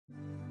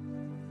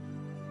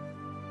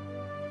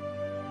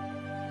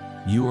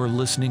You are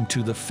listening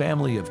to the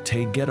Family of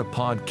Taygeta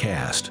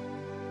podcast.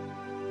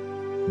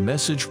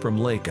 Message from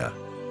Laka,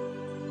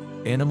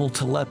 Animal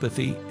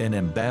Telepathy and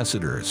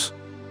Ambassadors.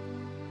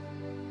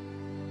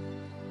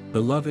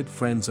 Beloved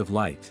friends of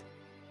light.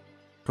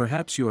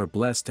 Perhaps you are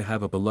blessed to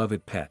have a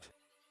beloved pet.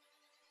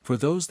 For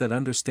those that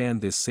understand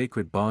this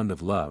sacred bond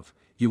of love,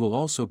 you will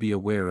also be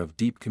aware of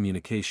deep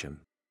communication.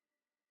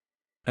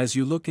 As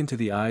you look into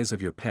the eyes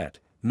of your pet,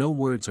 no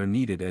words are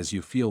needed as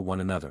you feel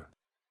one another.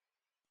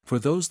 For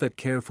those that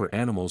care for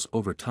animals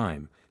over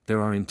time,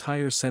 there are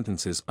entire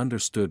sentences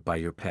understood by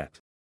your pet.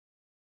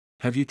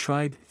 Have you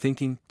tried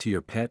thinking to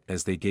your pet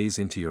as they gaze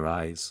into your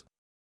eyes?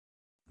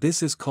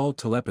 This is called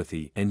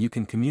telepathy, and you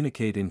can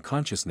communicate in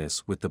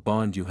consciousness with the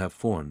bond you have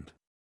formed.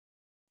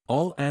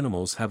 All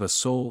animals have a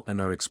soul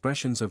and are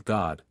expressions of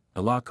God,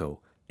 Laka,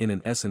 in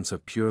an essence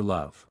of pure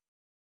love.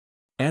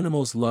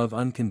 Animals love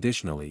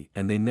unconditionally,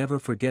 and they never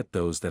forget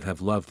those that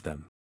have loved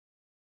them.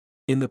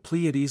 In the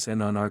Pleiades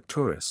and on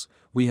Arcturus,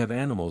 we have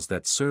animals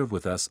that serve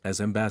with us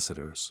as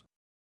ambassadors.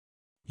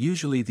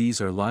 Usually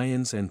these are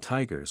lions and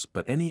tigers,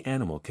 but any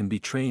animal can be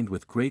trained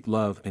with great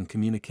love and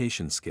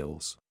communication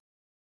skills.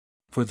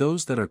 For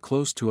those that are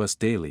close to us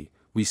daily,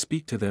 we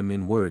speak to them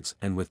in words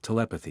and with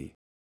telepathy.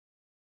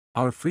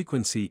 Our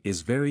frequency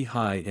is very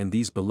high, and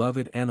these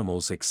beloved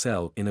animals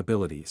excel in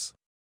abilities.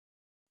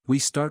 We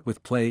start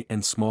with play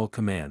and small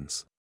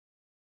commands.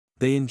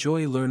 They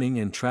enjoy learning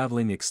and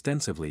traveling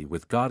extensively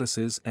with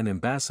goddesses and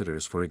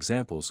ambassadors for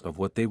examples of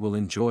what they will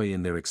enjoy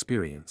in their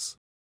experience.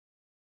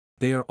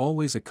 They are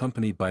always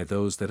accompanied by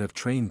those that have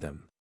trained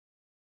them.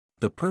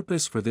 The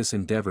purpose for this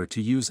endeavor to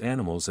use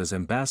animals as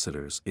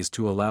ambassadors is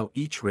to allow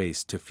each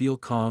race to feel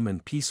calm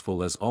and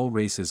peaceful, as all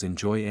races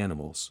enjoy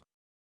animals.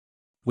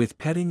 With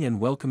petting and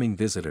welcoming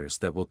visitors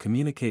that will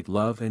communicate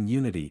love and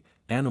unity,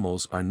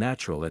 animals are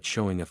natural at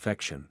showing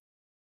affection.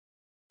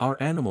 Our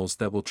animals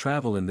that will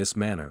travel in this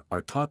manner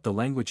are taught the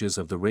languages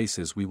of the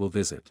races we will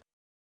visit.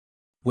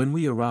 When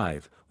we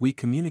arrive, we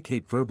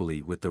communicate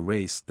verbally with the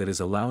race that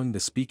is allowing the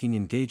speaking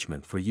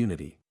engagement for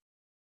unity.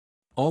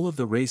 All of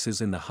the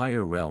races in the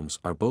higher realms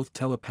are both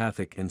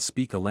telepathic and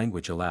speak a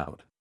language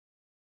aloud.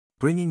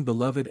 Bringing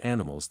beloved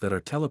animals that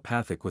are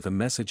telepathic with a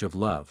message of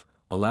love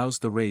allows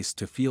the race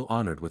to feel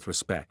honored with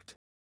respect.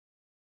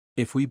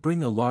 If we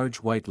bring a large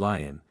white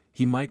lion,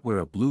 he might wear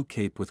a blue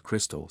cape with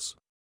crystals.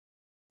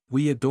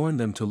 We adorn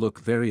them to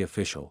look very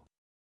official.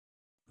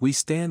 We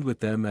stand with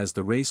them as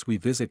the race we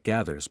visit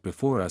gathers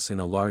before us in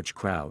a large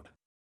crowd.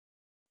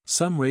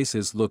 Some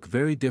races look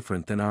very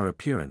different than our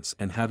appearance,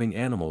 and having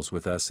animals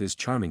with us is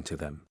charming to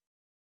them.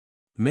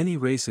 Many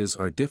races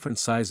are different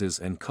sizes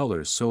and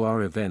colors, so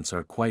our events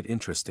are quite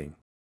interesting.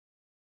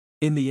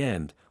 In the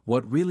end,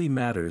 what really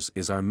matters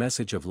is our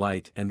message of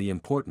light and the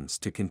importance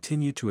to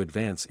continue to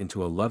advance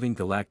into a loving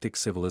galactic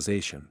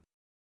civilization.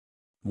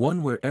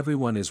 One where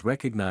everyone is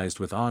recognized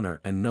with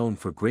honor and known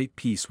for great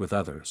peace with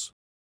others.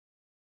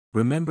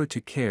 Remember to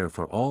care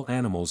for all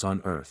animals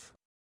on Earth.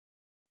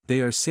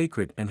 They are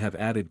sacred and have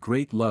added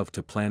great love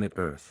to planet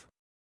Earth.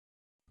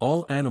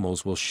 All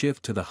animals will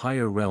shift to the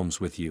higher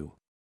realms with you.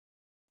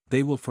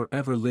 They will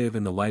forever live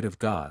in the light of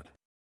God.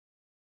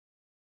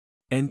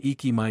 En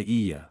iki mai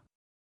iya.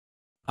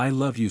 I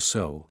love you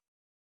so.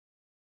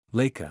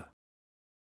 Laka.